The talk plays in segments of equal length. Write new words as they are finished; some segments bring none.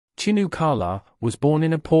Chinu Kala was born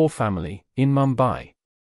in a poor family in Mumbai.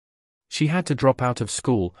 She had to drop out of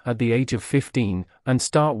school at the age of 15 and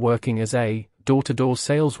start working as a door-to-door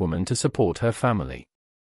saleswoman to support her family.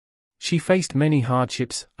 She faced many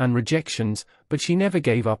hardships and rejections, but she never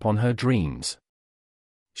gave up on her dreams.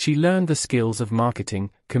 She learned the skills of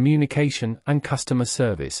marketing, communication, and customer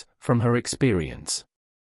service from her experience.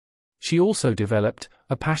 She also developed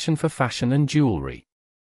a passion for fashion and jewelry.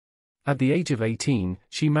 At the age of 18,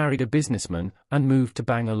 she married a businessman and moved to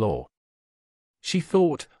Bangalore. She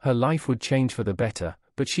thought her life would change for the better,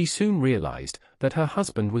 but she soon realized that her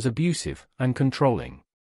husband was abusive and controlling.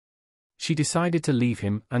 She decided to leave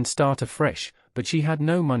him and start afresh, but she had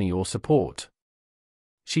no money or support.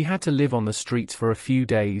 She had to live on the streets for a few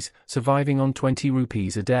days, surviving on 20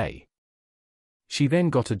 rupees a day. She then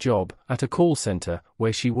got a job at a call center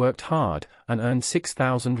where she worked hard and earned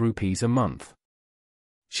 6,000 rupees a month.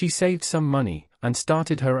 She saved some money and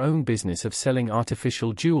started her own business of selling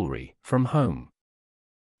artificial jewelry from home.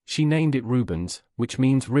 She named it Rubans, which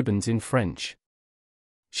means ribbons in French.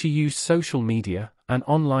 She used social media and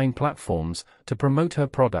online platforms to promote her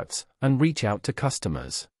products and reach out to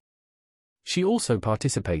customers. She also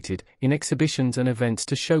participated in exhibitions and events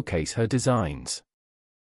to showcase her designs.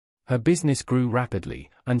 Her business grew rapidly,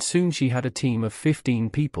 and soon she had a team of 15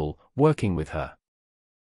 people working with her.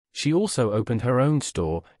 She also opened her own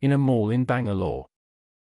store in a mall in Bangalore.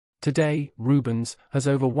 Today, Rubans has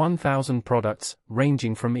over 1,000 products,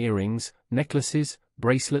 ranging from earrings, necklaces,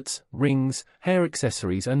 bracelets, rings, hair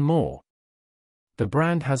accessories and more. The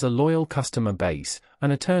brand has a loyal customer base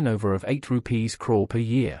and a turnover of 8 rupees crore per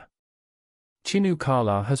year. Chinu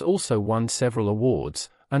Kala has also won several awards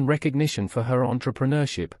and recognition for her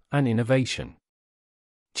entrepreneurship and innovation.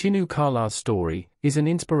 Chinu Kala's story is an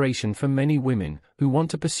inspiration for many women who want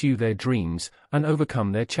to pursue their dreams and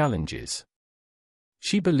overcome their challenges.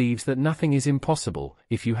 She believes that nothing is impossible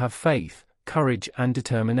if you have faith, courage, and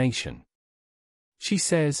determination. She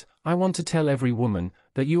says, "I want to tell every woman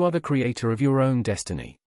that you are the creator of your own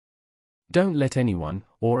destiny. Don't let anyone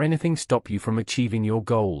or anything stop you from achieving your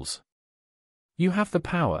goals. You have the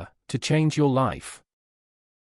power to change your life."